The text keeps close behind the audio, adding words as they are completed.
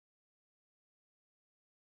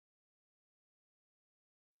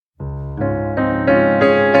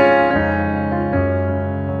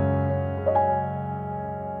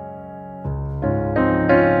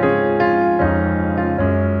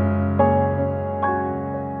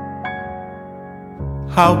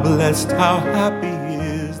How blessed, how happy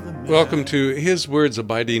is the man. Welcome to His Words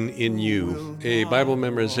Abiding in You, a Bible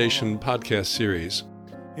memorization podcast series.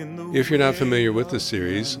 If you're not familiar with this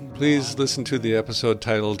series, please listen to the episode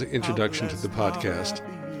titled Introduction to the Podcast.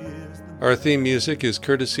 Our theme music is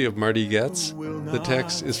courtesy of Marty Getz. The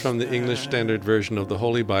text is from the English Standard Version of the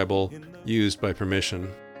Holy Bible, used by permission.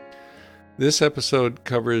 This episode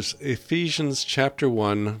covers Ephesians chapter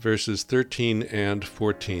 1, verses 13 and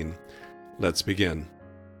 14. Let's begin.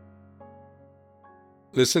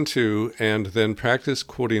 Listen to and then practice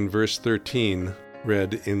quoting verse 13,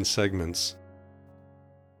 read in segments.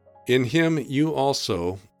 In him you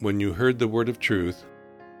also, when you heard the word of truth,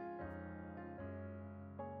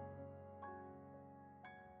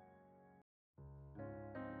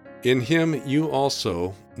 In him you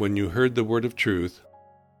also, when you heard the word of truth,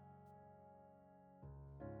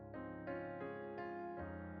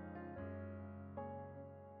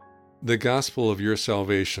 the gospel of your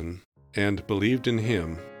salvation, and believed in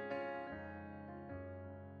him,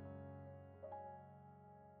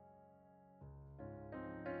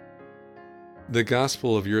 the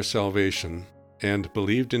gospel of your salvation, and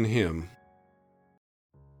believed in him,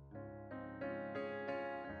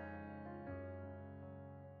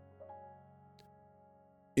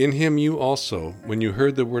 in him you also, when you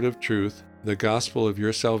heard the word of truth, the gospel of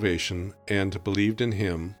your salvation, and believed in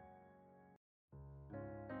him,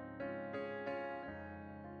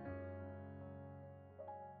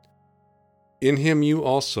 in him you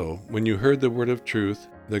also, when you heard the word of truth,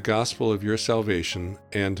 the gospel of your salvation,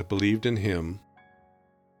 and believed in him,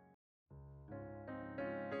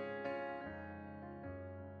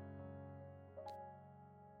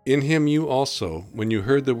 in him you also, when you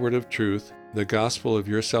heard the word of truth, the gospel of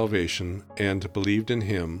your salvation, and believed in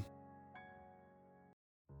him,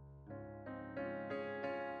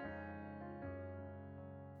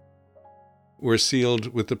 were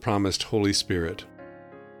sealed with the promised Holy Spirit.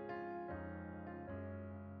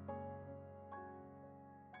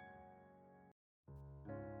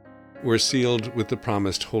 Were sealed with the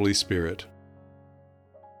promised Holy Spirit.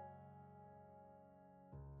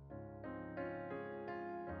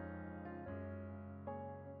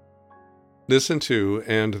 Listen to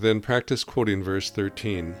and then practice quoting verse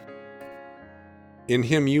 13. In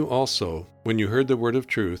him you also, when you heard the word of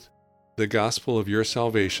truth, the gospel of your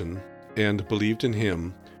salvation, and believed in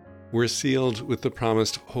him, were sealed with the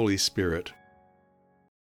promised Holy Spirit.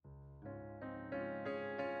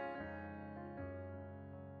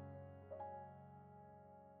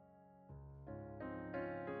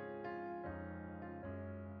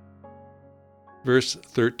 Verse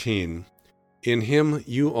 13. In him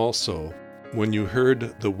you also, when you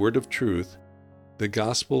heard the word of truth, the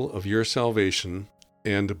gospel of your salvation,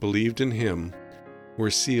 and believed in him,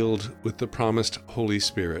 were sealed with the promised Holy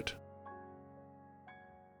Spirit.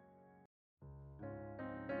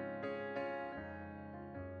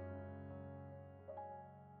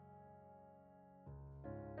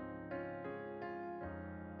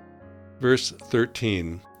 Verse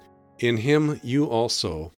 13. In him you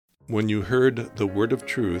also, when you heard the word of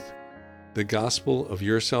truth, the gospel of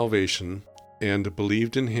your salvation, and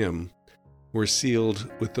believed in him, were sealed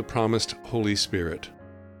with the promised Holy Spirit.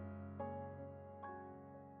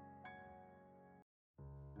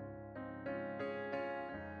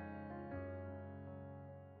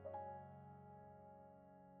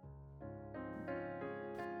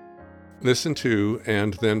 Listen to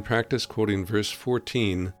and then practice quoting verse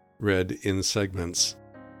 14, read in segments.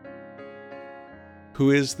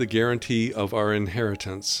 Who is the guarantee of our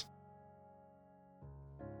inheritance?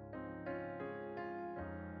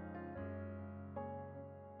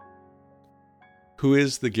 Who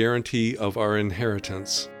is the guarantee of our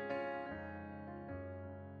inheritance?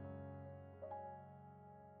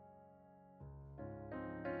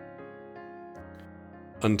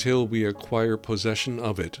 Until we acquire possession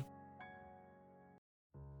of it.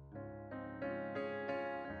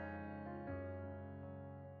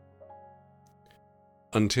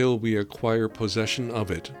 Until we acquire possession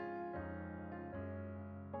of it.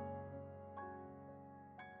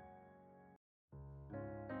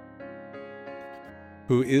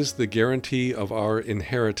 Who is the guarantee of our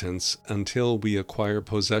inheritance until we acquire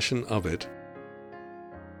possession of it.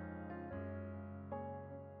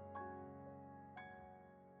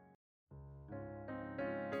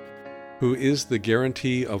 Who is the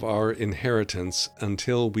guarantee of our inheritance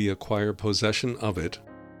until we acquire possession of it.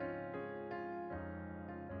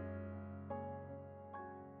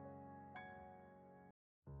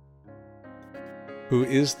 who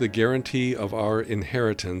is the guarantee of our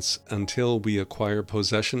inheritance until we acquire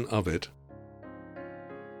possession of it,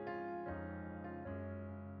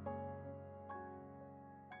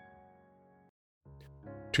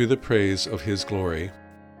 to the praise of His glory.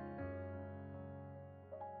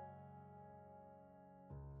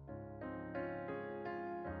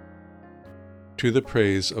 To the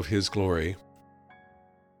praise of His glory.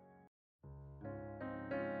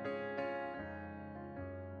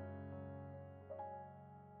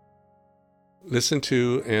 Listen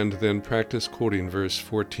to and then practice quoting verse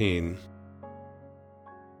 14.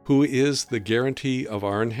 Who is the guarantee of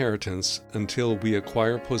our inheritance until we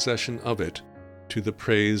acquire possession of it, to the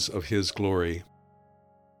praise of His glory.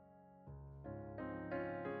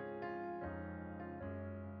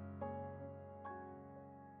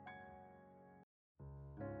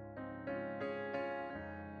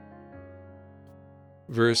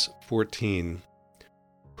 Verse 14.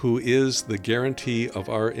 Who is the guarantee of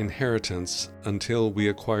our inheritance until we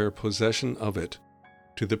acquire possession of it,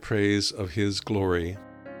 to the praise of His glory.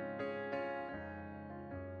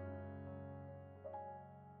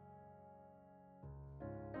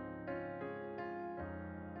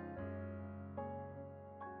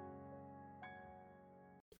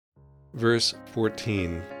 Verse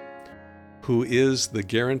 14. Who is the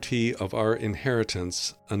guarantee of our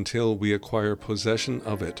inheritance until we acquire possession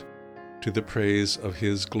of it, to the praise of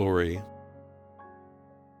His glory.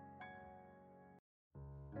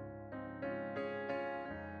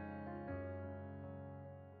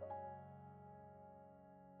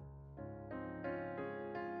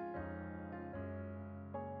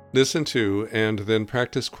 Listen to and then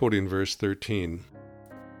practice quoting verse 13.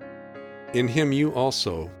 In Him you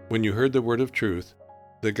also, when you heard the word of truth,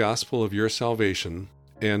 the gospel of your salvation,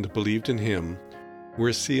 and believed in Him,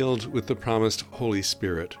 were sealed with the promised Holy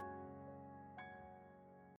Spirit.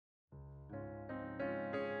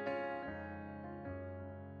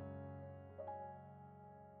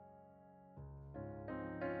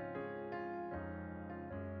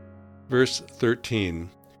 Verse 13.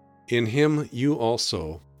 In Him you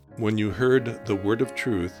also, when you heard the word of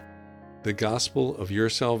truth, the gospel of your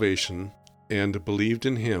salvation, and believed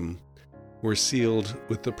in Him, were sealed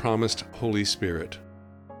with the promised Holy Spirit.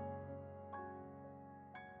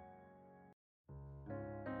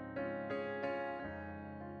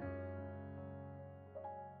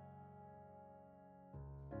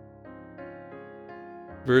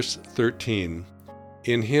 Verse 13.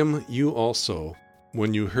 In Him you also,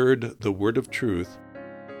 when you heard the word of truth,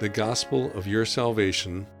 the gospel of your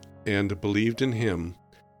salvation, and believed in Him,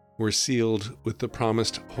 were sealed with the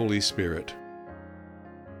promised Holy Spirit.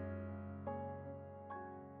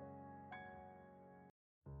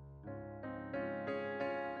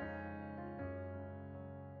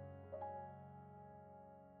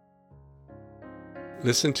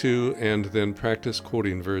 Listen to and then practice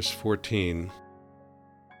quoting verse 14.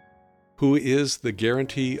 Who is the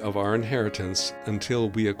guarantee of our inheritance until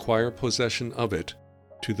we acquire possession of it,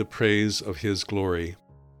 to the praise of His glory.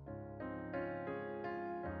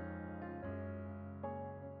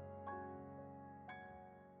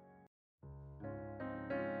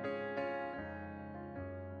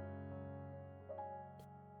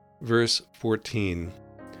 Verse 14.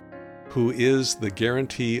 Who is the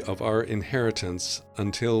guarantee of our inheritance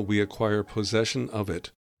until we acquire possession of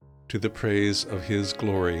it, to the praise of His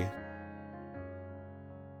glory.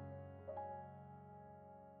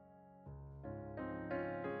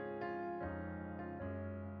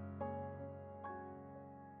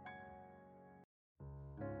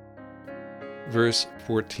 Verse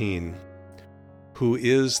 14. Who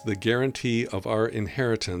is the guarantee of our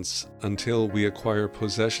inheritance until we acquire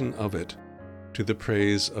possession of it, to the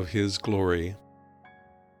praise of His glory.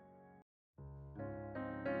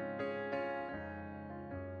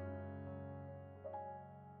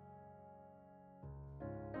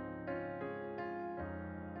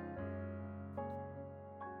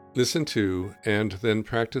 Listen to and then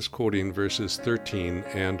practice quoting verses 13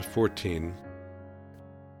 and 14.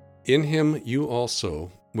 In Him you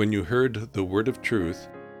also, when you heard the word of truth,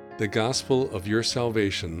 the gospel of your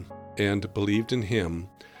salvation, and believed in Him,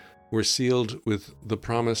 were sealed with the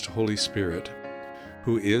promised Holy Spirit,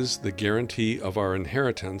 who is the guarantee of our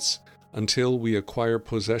inheritance until we acquire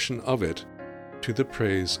possession of it, to the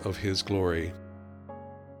praise of His glory.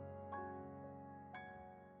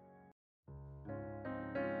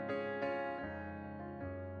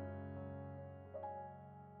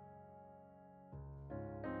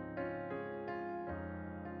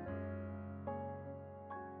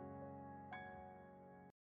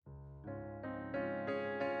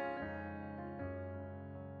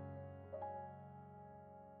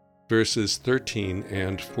 Verses 13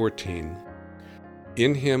 and 14.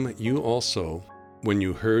 In Him you also, when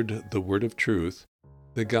you heard the word of truth,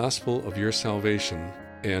 the gospel of your salvation,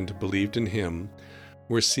 and believed in Him,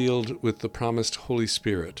 we're sealed with the promised Holy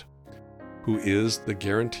Spirit, who is the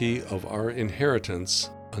guarantee of our inheritance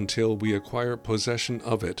until we acquire possession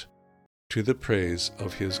of it, to the praise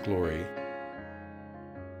of His glory.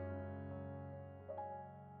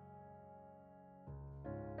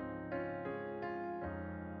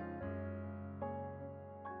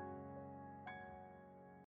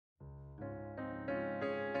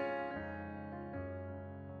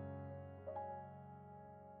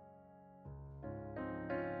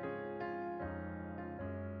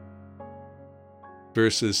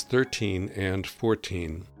 Verses 13 and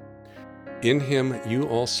 14. In Him you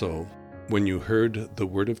also, when you heard the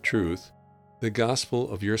word of truth, the gospel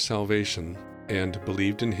of your salvation, and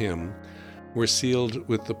believed in Him, were sealed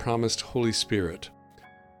with the promised Holy Spirit,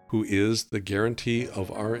 who is the guarantee of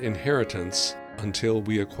our inheritance until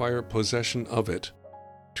we acquire possession of it,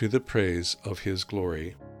 to the praise of His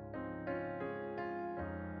glory.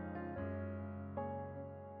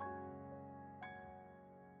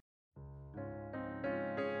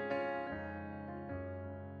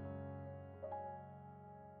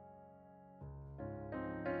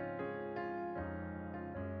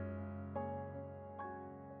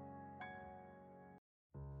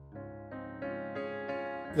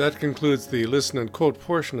 That concludes the listen and quote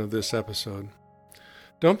portion of this episode.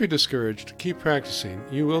 Don't be discouraged. Keep practicing.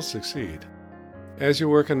 You will succeed. As you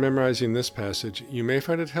work on memorizing this passage, you may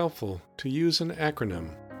find it helpful to use an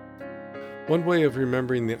acronym. One way of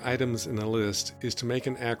remembering the items in a list is to make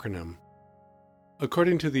an acronym.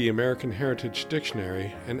 According to the American Heritage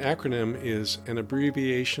Dictionary, an acronym is an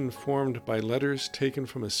abbreviation formed by letters taken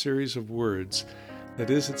from a series of words that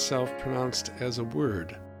is itself pronounced as a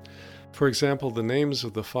word. For example, the names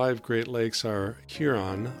of the 5 Great Lakes are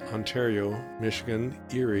Huron, Ontario, Michigan,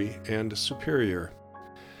 Erie, and Superior.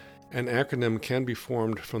 An acronym can be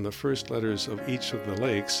formed from the first letters of each of the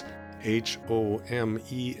lakes, H, O, M,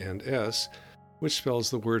 E, and S, which spells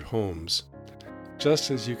the word homes.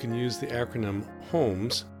 Just as you can use the acronym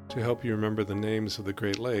HOMES to help you remember the names of the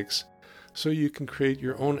Great Lakes, so you can create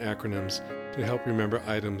your own acronyms to help remember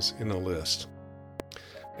items in a list.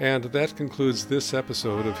 And that concludes this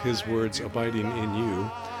episode of His Words Abiding in You.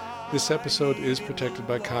 This episode is protected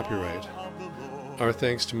by copyright. Our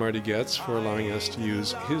thanks to Marty Goetz for allowing us to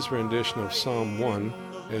use his rendition of Psalm 1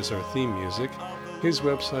 as our theme music. His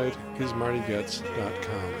website is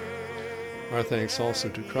martygoetz.com. Our thanks also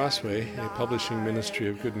to Crossway, a publishing ministry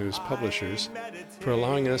of Good News Publishers, for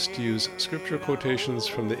allowing us to use scripture quotations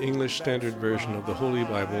from the English Standard Version of the Holy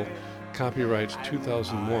Bible, copyright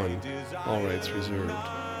 2001, all rights reserved.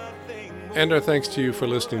 And our thanks to you for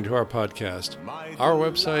listening to our podcast. Our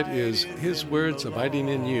website is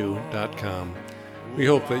hiswordsabidinginyou.com. We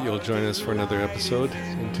hope that you'll join us for another episode.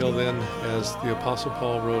 Until then, as the Apostle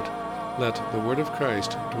Paul wrote, let the word of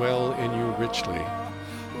Christ dwell in you richly.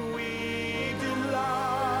 We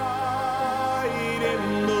delight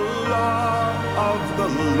in the law of the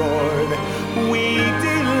Lord. We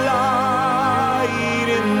delight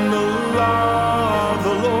in the law of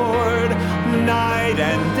the Lord, night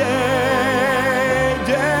and day.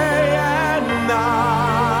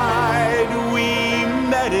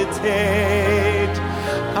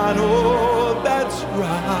 On all that's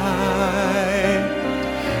right,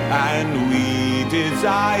 and we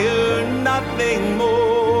desire nothing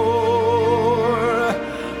more.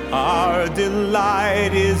 Our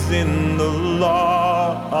delight is in the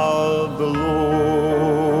law of the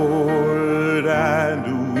Lord,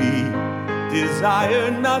 and we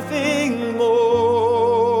desire nothing more.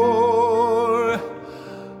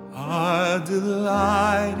 Our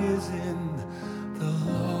delight is